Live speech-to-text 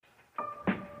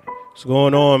What's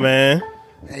going on, man?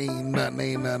 Ain't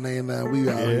nothing. We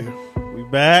out here. We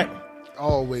back?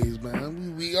 Always,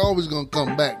 man. We always gonna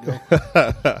come back, yo.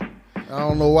 I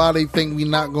don't know why they think we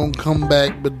not gonna come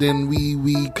back, but then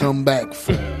we come back.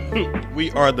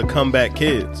 We are the comeback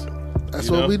kids.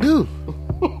 That's what we do.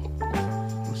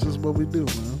 That's just what we do,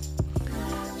 man.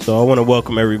 So I want to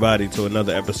welcome everybody to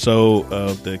another episode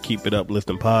of the Keep It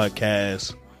Uplifting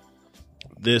podcast.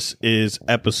 This is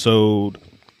episode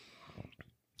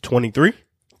 23.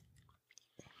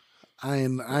 I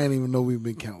ain't even know we've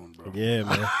been counting, bro. Yeah,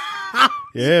 man.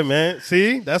 Yeah, man.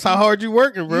 See, that's how hard you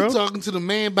working, bro. You talking to the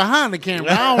man behind the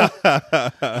camera.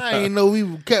 I ain't know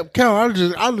we kept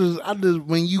counting. I just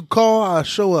when you call, I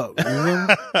show up. You know?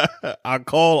 I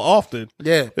call often.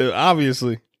 Yeah.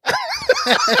 Obviously.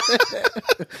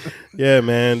 Yeah,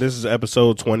 man. This is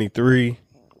episode 23.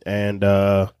 And,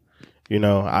 I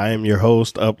am your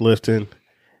host, Uplifting.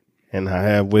 And I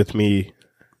have with me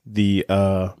the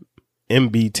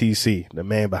MBTC, the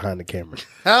man behind the camera.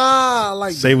 I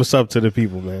like Say what's up to the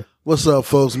people, man. What's up,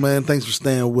 folks, man? Thanks for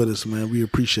staying with us, man. We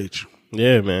appreciate you.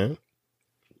 Yeah, man.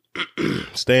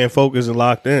 Staying focused and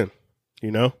locked in, you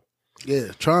know?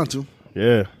 Yeah, trying to.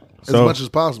 Yeah. As much as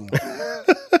possible.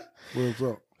 What's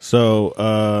up?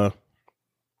 So,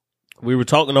 we were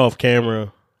talking off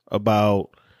camera about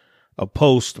a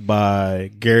post by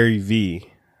Gary Vee.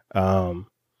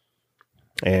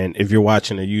 And if you're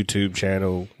watching the YouTube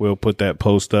channel, we'll put that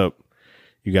post up.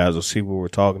 You guys will see what we're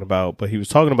talking about. But he was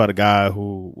talking about a guy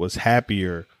who was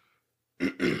happier,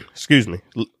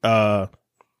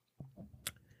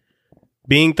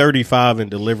 being 35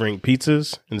 and delivering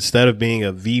pizzas instead of being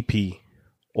a VP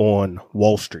on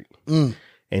Wall Street. And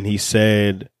he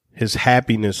said his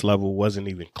happiness level wasn't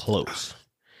even close.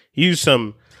 He used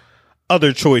some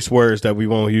other choice words that we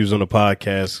won't use on the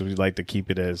podcast. So we like to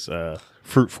keep it as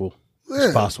fruitful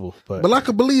as possible. But I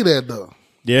could believe that, though.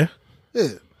 Yeah? Yeah.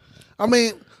 I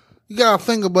mean, you got to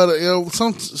think about it. You know,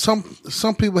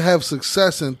 some people have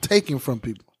success in taking from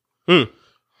people.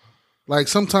 Like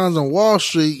sometimes on Wall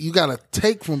Street, you got to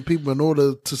take from people in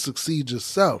order to succeed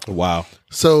yourself. Wow.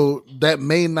 So that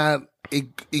may not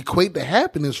equate to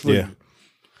happiness for you.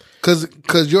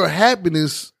 Because your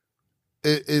happiness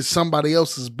is somebody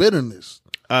else's bitterness.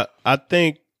 I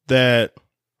think that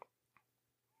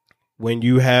when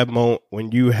you have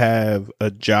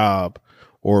a job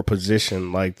or a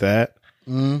position like that,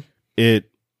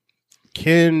 it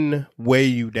can weigh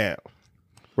you down,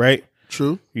 right?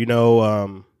 True. You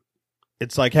know,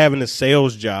 it's like having a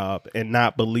sales job and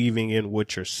not believing in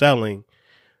what you're selling,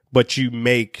 but you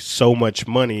make so much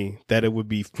money that it would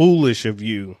be foolish of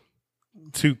you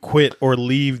to quit or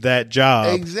leave that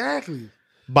job. Exactly.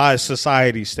 By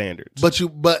society standards.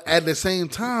 But at the same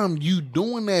time, you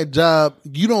doing that job,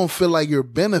 you don't feel like you're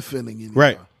benefiting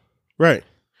anybody. Right.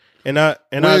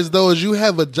 Whereas though as you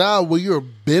have a job where you're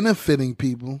benefiting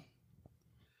people,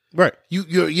 right?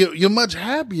 You're much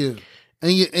happier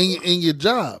in your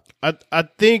job. I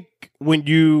think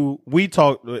when we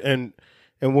talked and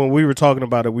when we were talking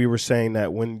about it, we were saying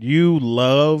that when you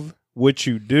love what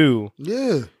you do,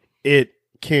 it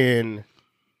can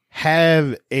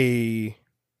have a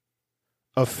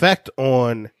effect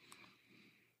on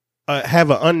have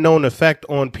an unknown effect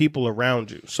on people around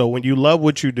you. So when you love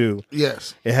what you do,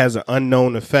 yes, it has an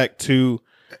unknown effect to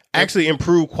actually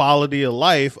improve quality of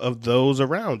life of those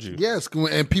around you. Yes,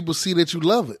 and people see that you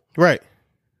love it. Right.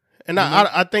 And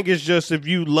I think it's just if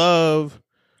you love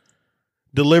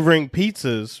delivering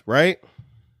pizzas, right?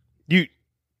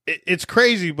 It's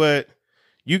crazy, but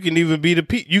you can even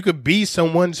be you could be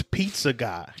someone's pizza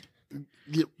guy.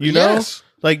 You know?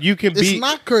 Like you can be. It's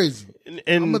not crazy.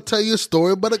 And I'm gonna tell you a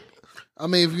story, but I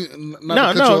want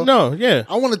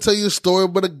to tell you a story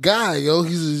about a guy, yo.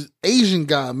 He's an Asian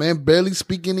guy, man, barely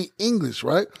speaking any English,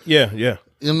 right? Yeah.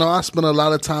 You know, I spend a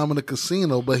lot of time in the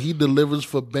casino, but he delivers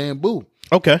for Bamboo.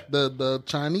 Okay. The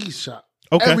Chinese shop.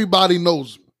 Okay. Everybody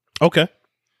knows him. Okay.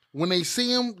 When they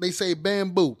see him, they say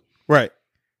Bamboo. Right.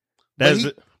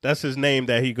 That's his name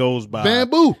that he goes by.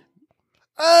 Bamboo.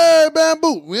 Hey,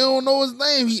 Bamboo. We don't know his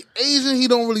name. He Asian. He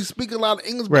don't really speak a lot of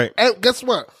English. Right. But guess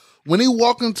what? When he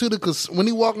walk into their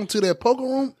poker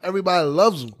room, everybody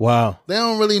loves him. Wow. They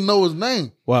don't really know his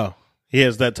name. Wow. He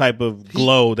has that type of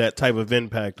glow, that type of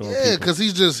impact on people. Yeah, because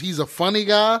he's a funny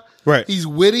guy. Right. He's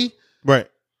witty. Right.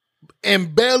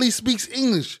 And barely speaks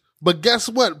English. But guess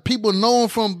what? People know him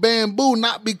from Bamboo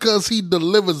not because he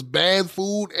delivers bad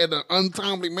food in an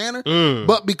untimely manner,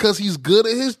 but because he's good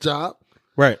at his job.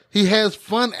 Right. He has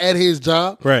fun at his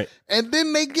job. Right. And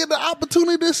then they get the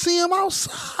opportunity to see him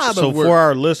outside so of work. For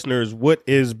our listeners, what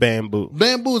is Bamboo?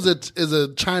 Bamboo is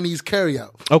a Chinese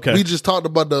carryout. Okay. We just talked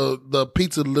about the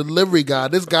pizza delivery guy.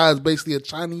 This guy is basically a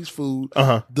Chinese food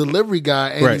delivery guy,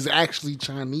 and he's actually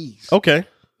Chinese. Okay.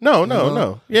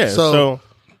 No. Yeah. So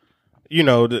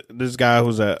this guy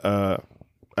who's a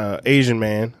Asian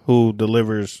man who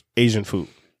delivers Asian food.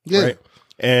 Yeah. Right?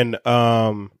 And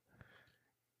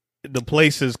the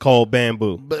place is called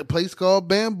Bamboo. But place called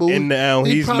Bamboo. And now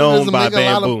he's known by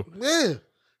Bamboo.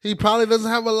 He probably doesn't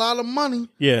have a lot of money.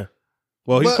 Yeah.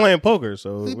 Well, he's playing poker,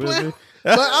 so.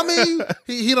 But I mean,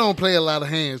 he don't play a lot of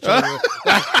hands.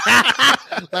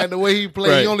 Like the way he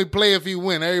plays, he only play if he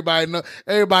win.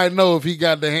 Everybody know if he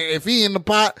got the hand. If he in the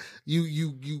pot,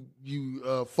 you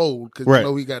fold because you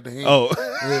know he got the hand. Oh,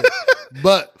 yeah.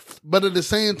 But at the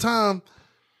same time,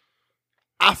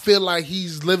 I feel like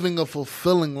he's living a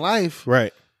fulfilling life.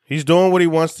 Right. He's doing what he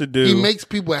wants to do. He makes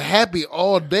people happy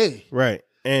all day. Right.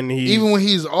 And even when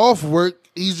he's off work,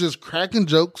 he's just cracking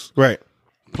jokes. Right.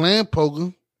 Playing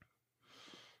poker.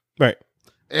 Right.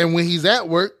 And when he's at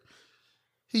work,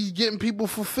 he's getting people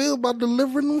fulfilled by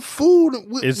delivering them food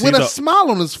with a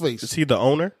smile on his face. Is he the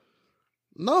owner?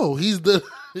 No, he's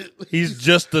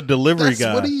just the delivery guy.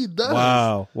 That's what he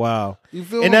does. Wow. You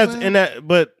feel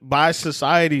but by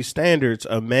society standards,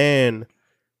 a man,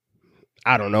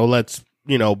 I don't know, let's,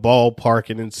 ballpark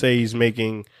it and say he's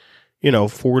making,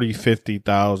 40,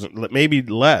 50,000, maybe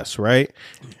less, right?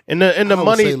 And the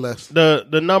money,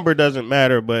 the number doesn't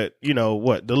matter, but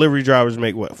what delivery drivers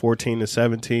make 14 to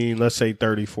 17, let's say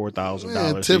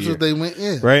 $34,000 tips if they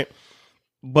went, right?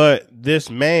 But this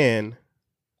man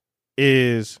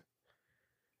is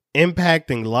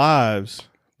impacting lives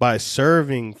by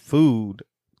serving food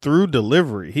through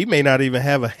delivery. He may not even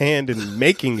have a hand in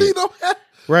making it.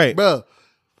 Right. Bro,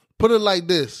 put it like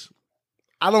this.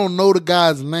 I don't know the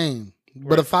guy's name,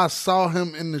 but if I saw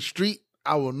him in the street,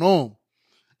 I would know him.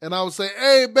 And I would say,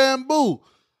 "Hey, Bamboo."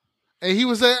 And he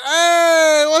would say,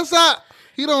 "Hey, what's up?"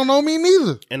 He don't know me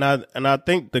neither. And I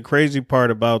think the crazy part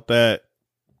about that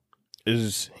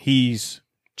is he's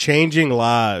changing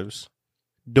lives,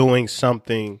 doing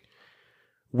something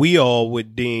we all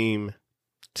would deem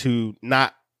to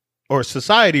not, or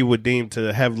society would deem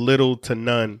to have little to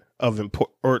none of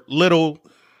or little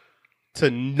to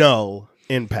no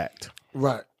impact.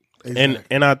 Right. Exactly.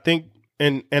 And I think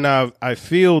and I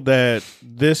feel that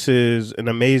this is an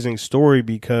amazing story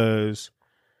because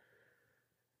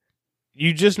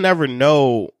you just never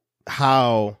know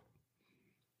how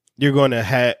you're going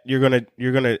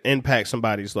to impact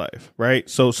somebody's life, right?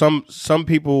 So some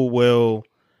people will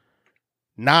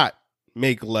not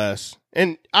make less.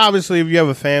 And obviously if you have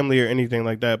a family or anything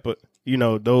like that, but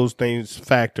those things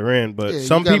factor in, but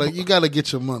you got to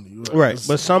get your money. Right.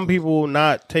 But some people will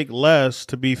not take less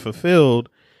to be fulfilled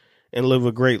and live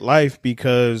a great life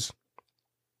because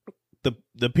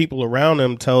the people around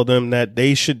them tell them that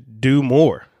they should do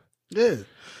more. Yeah.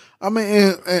 I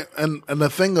mean, and the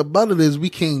thing about it is we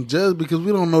can't judge because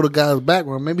we don't know the guy's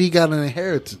background. Maybe he got an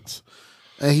inheritance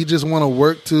and he just want to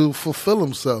work to fulfill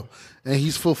himself, and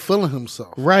he's fulfilling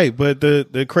himself. Right. But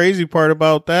the crazy part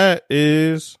about that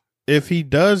is if he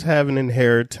does have an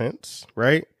inheritance,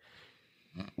 right,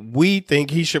 we think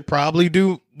he should probably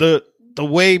do the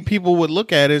way people would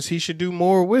look at it is he should do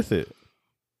more with it.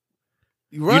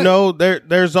 Right.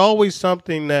 There's always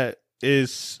something that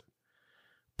is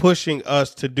pushing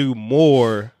us to do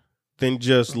more than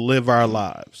just live our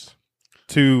lives,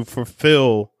 to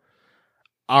fulfill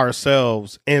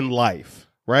ourselves in life,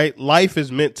 right? Life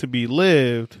is meant to be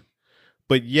lived,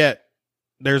 but yet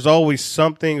there's always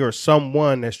something or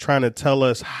someone that's trying to tell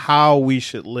us how we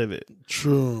should live it.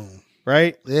 True.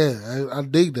 Right? Yeah, I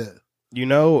dig that.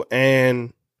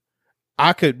 And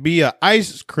I could be an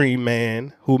ice cream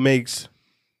man who makes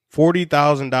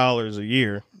 $40,000 a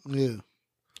year. Yeah.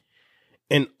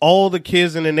 And all the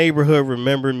kids in the neighborhood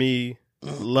remember me,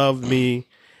 love me,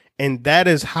 and that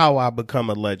is how I become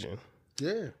a legend.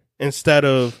 Yeah. Instead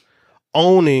of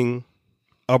owning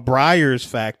a Breyers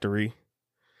factory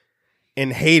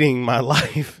and hating my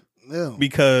life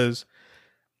because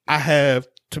I have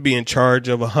to be in charge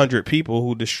of 100 people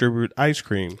who distribute ice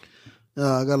cream.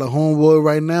 I got a homeboy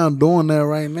right now doing that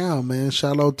right now, man.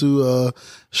 Shout out to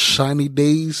Shiny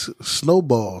Days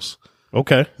Snowballs.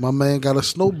 Okay. My man got a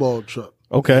snowball truck.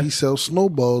 Okay. He sells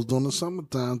snowballs during the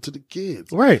summertime to the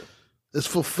kids. Right. It's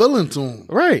fulfilling to him.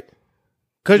 Right.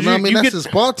 Because that's his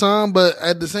part time, but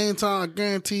at the same time, I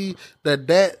guarantee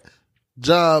that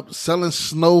job selling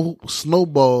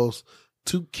snowballs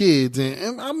 2 kids,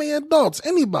 and I mean adults,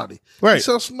 anybody. Right. You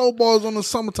sell snowballs on the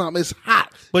summertime. It's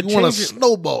hot. But you want a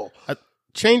snowball.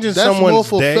 Changing someone's That's more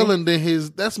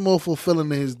fulfilling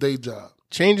than his day job.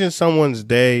 Changing someone's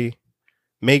day,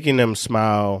 making them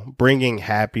smile, bringing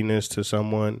happiness to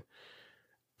someone.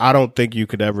 I don't think you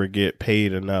could ever get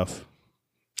paid enough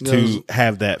to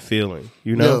have that feeling.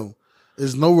 You know, no,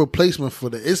 there's no replacement for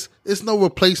that. It's no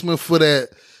replacement for that.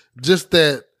 Just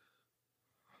that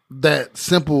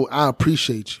simple. I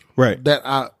appreciate you. Right. That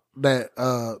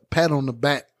pat on the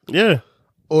back. Yeah.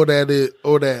 Or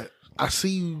that I see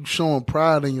you showing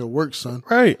pride in your work, son.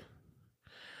 Right.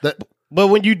 But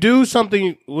when you do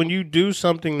something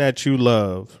that you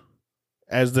love,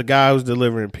 as the guy who's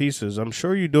delivering pizzas, I'm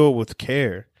sure you do it with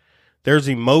care. There's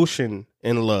emotion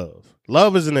in love.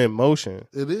 Love is an emotion.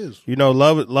 It is. You know,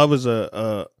 love is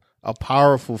a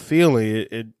powerful feeling.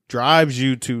 It drives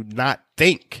you to not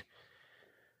think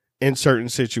in certain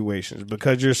situations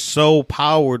because you're so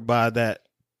powered by that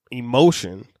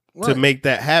emotion to make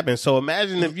that happen. So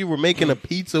imagine if you were making a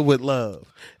pizza with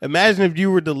love. Imagine if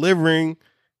you were delivering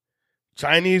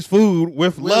Chinese food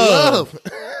with love.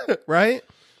 Right?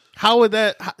 How would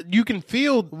that? You can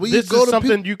feel this is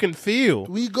something you can feel.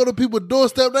 When you go to people's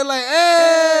doorstep, they're like,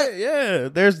 "Hey, yeah."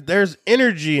 There's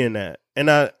energy in that, and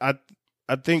I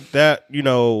think that, you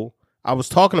know, I was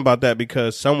talking about that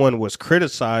because someone was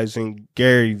criticizing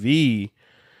Gary Vee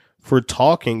for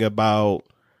talking about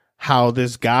how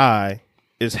this guy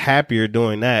is happier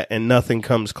doing that, and nothing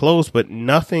comes close. But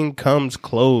nothing comes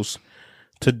close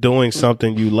to doing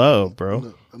something you love,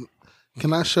 bro.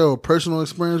 Can I share a personal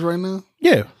experience right now?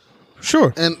 Yeah.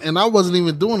 Sure. And I wasn't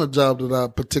even doing a job that I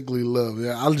particularly love.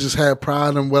 Yeah, I just had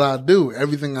pride in what I do.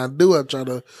 Everything I do, I try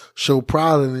to show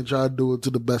pride in and try to do it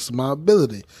to the best of my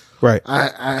ability. Right.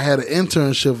 I had an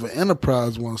internship for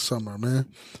Enterprise one summer, man.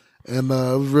 And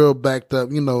it was real backed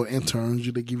up, you know, interns,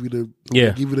 they give you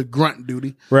the grunt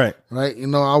duty. Right. Right. You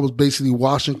know, I was basically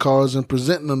washing cars and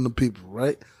presenting them to people,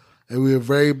 right? And we were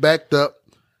very backed up,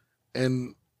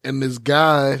 and this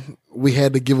guy, we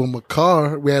had to give him a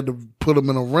car. We had to put him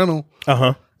in a rental.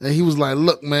 Uh-huh. And he was like,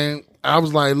 look, man. I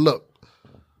was like, look,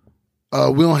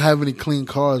 we don't have any clean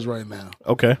cars right now.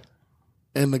 Okay.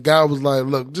 And the guy was like,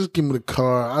 look, just give me the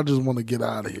car. I just want to get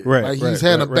out of here. Right. Like, he's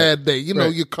had a bad day. You know,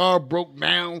 your car broke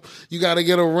down. You got to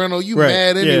get a rental. You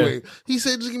mad anyway. Yeah. He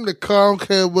said, just give me the car. I don't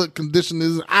care what condition it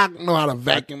is. I know how to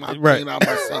vacuum my clean out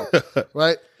myself.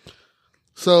 Right?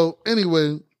 So,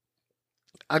 anyway,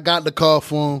 I got the car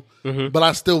for him, but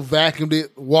I still vacuumed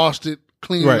it, washed it,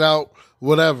 cleaned it out,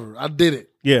 whatever. I did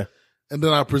it. Yeah. And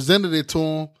then I presented it to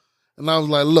him, and I was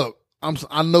like, look,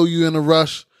 I know you're in a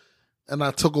rush, and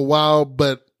I took a while,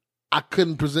 but I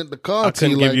couldn't present the car to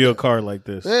you. I couldn't give you a car like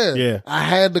this. Yeah. Yeah. I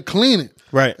had to clean it.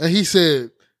 Right. And he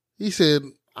said,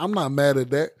 I'm not mad at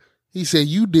that. He said,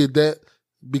 you did that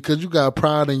because you got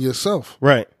pride in yourself.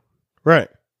 Right. Right.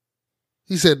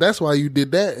 He said, that's why you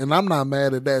did that, and I'm not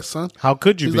mad at that, son. How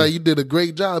could you He's be? like, you did a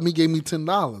great job. He gave me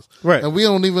 $10. Right. And we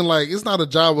don't even it's not a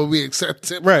job where we accept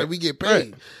tips and we get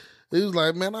paid. Right. He was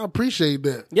like, man, I appreciate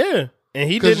that. Yeah. And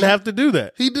he didn't have to do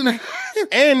that. He didn't.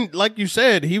 And like you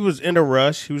said, he was in a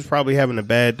rush. He was probably having a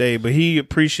bad day, but he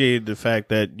appreciated the fact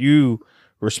that you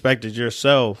respected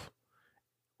yourself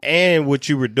and what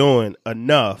you were doing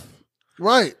enough.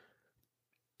 Right.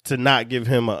 To not give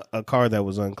him a car that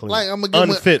was unclean. Like, I'm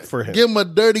gonna unfit for him. Give him a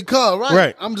dirty car, right?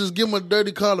 Right. I'm just giving him a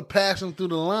dirty car to pass him through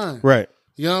the line. Right.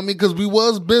 You know what I mean? Because we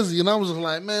was busy, and I was just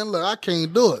like, man, look, I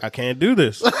can't do it. I can't do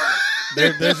this.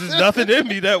 There's just nothing in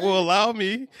me that will allow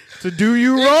me to do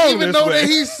you wrong. Even though that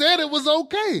he said it was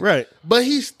okay. Right. But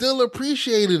he still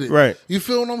appreciated it. Right. You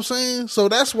feel what I'm saying? So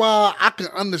that's why I can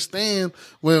understand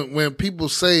when people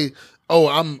say, oh,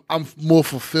 I'm more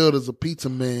fulfilled as a pizza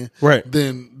man, right,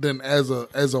 than as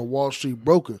a Wall Street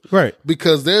broker, right?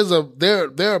 Because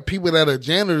there are people that are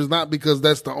janitors not because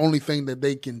that's the only thing that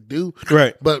they can do,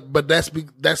 right? But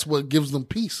that's what gives them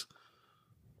peace.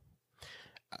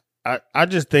 I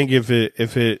just think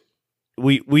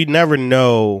we never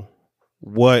know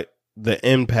what the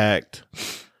impact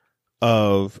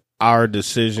of our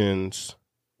decisions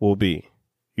will be.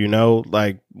 You know,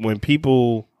 like when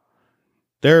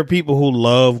there are people who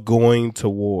love going to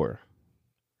war.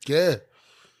 Yeah.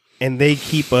 And they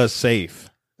keep us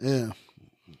safe. Yeah.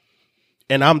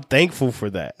 And I'm thankful for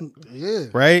that. Yeah.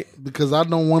 Right? Because I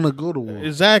don't want to go to war.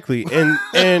 Exactly.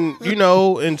 And you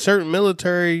know, in certain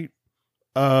military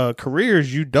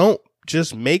careers, you don't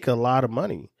just make a lot of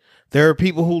money. There are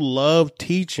people who love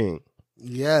teaching.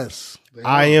 Yes.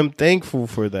 I am thankful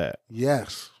for that.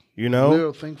 Yes. You know?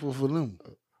 We're thankful for them.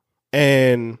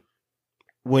 And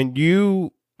when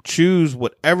you choose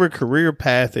whatever career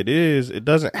path it is, it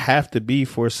doesn't have to be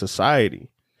for society,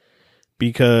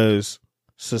 because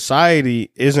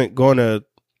society isn't going to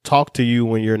talk to you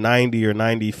when you're 90 or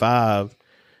 95.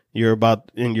 You're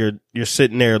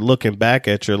sitting there looking back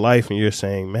at your life and you're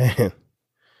saying, man,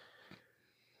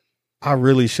 I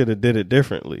really should have did it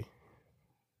differently.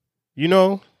 You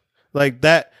know, like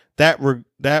that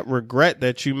regret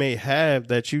that you may have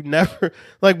that you never,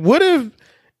 like, what if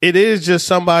it is just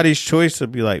somebody's choice to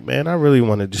be like, man, I really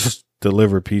want to just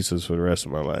deliver pizzas for the rest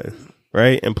of my life,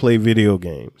 right? And play video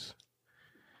games.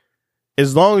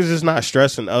 As long as it's not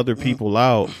stressing other people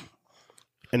out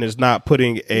and it's not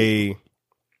putting a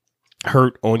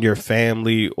hurt on your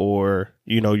family or,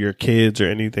 you know, your kids or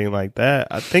anything like that,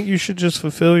 I think you should just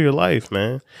fulfill your life,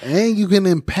 man. And you can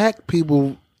impact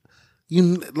people.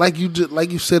 Like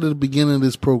you said at the beginning of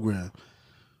this program,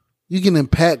 you can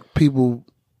impact people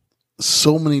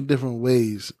so many different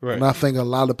ways. Right. And I think a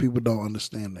lot of people don't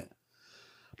understand that.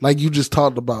 Like you just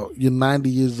talked about, you're 90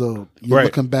 years old. You're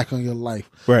looking back on your life.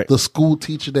 Right. The school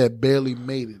teacher that barely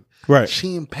made it. Right.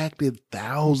 She impacted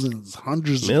thousands,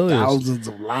 hundreds of thousands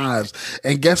of lives.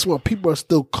 And guess what? People are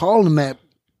still calling that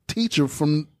teacher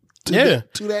to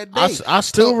that day. I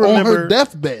still remember on her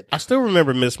deathbed. I still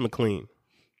remember Miss McLean.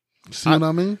 See what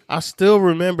I mean? I still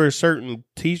remember certain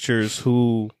teachers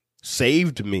who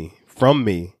saved me from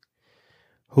me,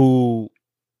 who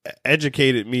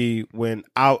educated me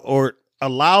or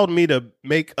allowed me to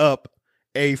make up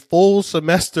a full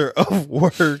semester of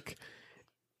work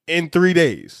in 3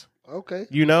 days. Okay.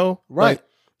 You know? Right.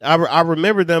 Like, I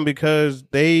remember them because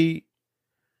they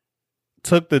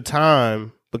took the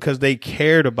time, because they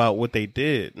cared about what they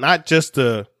did. Not just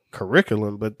the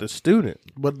curriculum, but the student.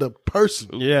 But the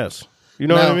person. Yes. You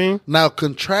know what I mean? Now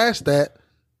contrast that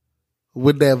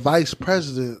with that vice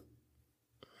president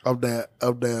of that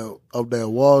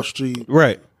Wall Street.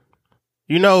 Right.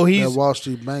 You know, he's that Wall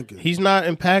Street banker. He's not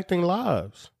impacting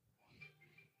lives.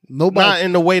 Nobody, not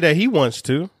in the way that he wants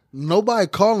to. Nobody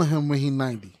calling him when he's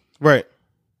 90. Right.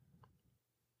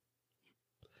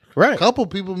 Right. A couple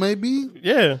people maybe.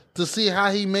 Yeah. To see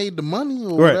how he made the money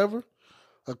or whatever.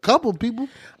 A couple people.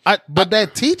 But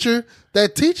that teacher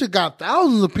got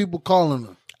thousands of people calling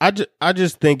him. I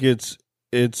just think it's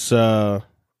a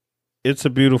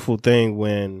beautiful thing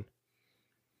when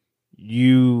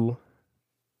you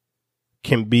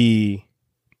can be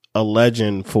a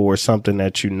legend for something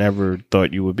that you never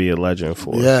thought you would be a legend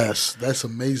for. Yes, that's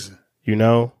amazing. You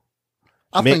know?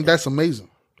 I think that's amazing.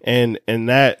 And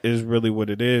that is really what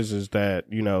it is that,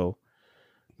 you know,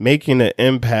 making an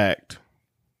impact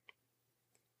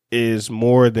is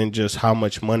more than just how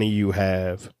much money you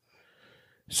have.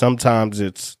 Sometimes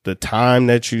it's the time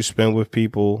that you spend with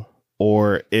people,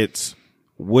 or it's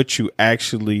what you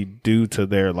actually do to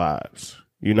their lives,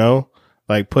 you know?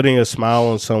 Like putting a smile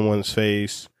on someone's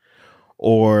face,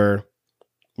 or,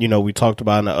 you know, we talked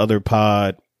about in the other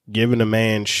pod, giving a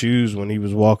man shoes when he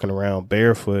was walking around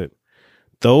barefoot.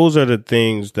 Those are the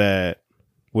things that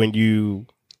when you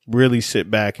really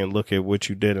sit back and look at what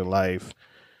you did in life,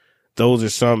 those are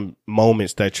some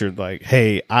moments that you're like,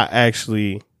 hey, I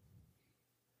actually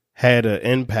had an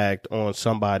impact on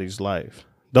somebody's life.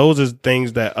 Those are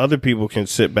things that other people can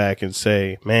sit back and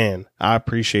say, man, I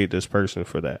appreciate this person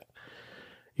for that.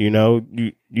 You know,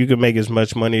 you can make as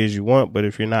much money as you want, but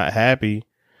if you're not happy,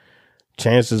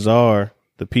 chances are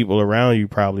the people around you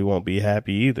probably won't be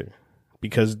happy either,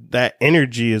 because that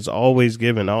energy is always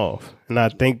given off. And I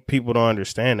think people don't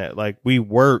understand that. Like, we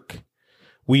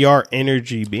are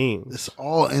energy beings. It's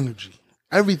all energy.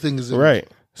 Everything is energy. Right.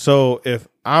 So if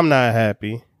I'm not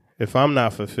happy, if I'm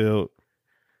not fulfilled,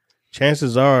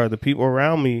 chances are the people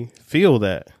around me feel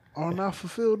that. Are not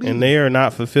fulfilled either. And they are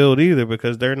not fulfilled either,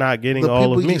 because they're not getting all of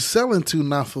me. The people you're selling to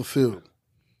not fulfilled.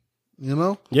 You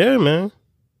know? Yeah, man.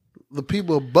 The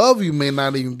people above you may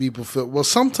not even be fulfilled. Well,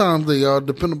 sometimes they are,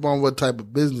 depending upon what type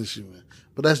of business you're in.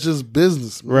 But that's just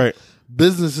business, man. Right.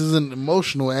 Business isn't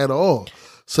emotional at all.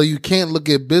 So you can't look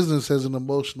at business as an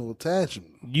emotional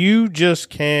attachment. You just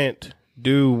can't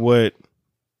do what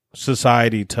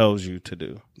society tells you to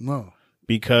do. No.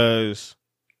 Because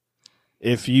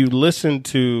if you listen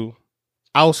to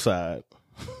outside,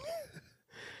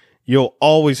 you'll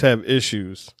always have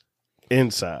issues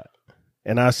inside.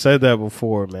 And I said that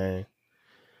before, man.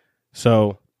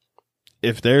 So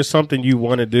if there's something you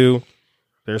want to do,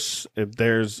 if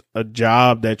there's a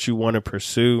job that you want to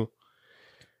pursue,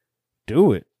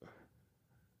 do it.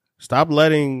 Stop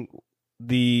letting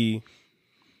the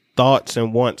thoughts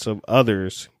and wants of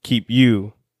others keep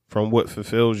you from what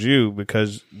fulfills you,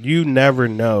 because you never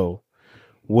know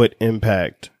what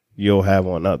impact you'll have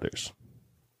on others.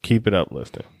 Keep it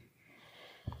uplifting.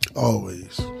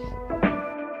 Always.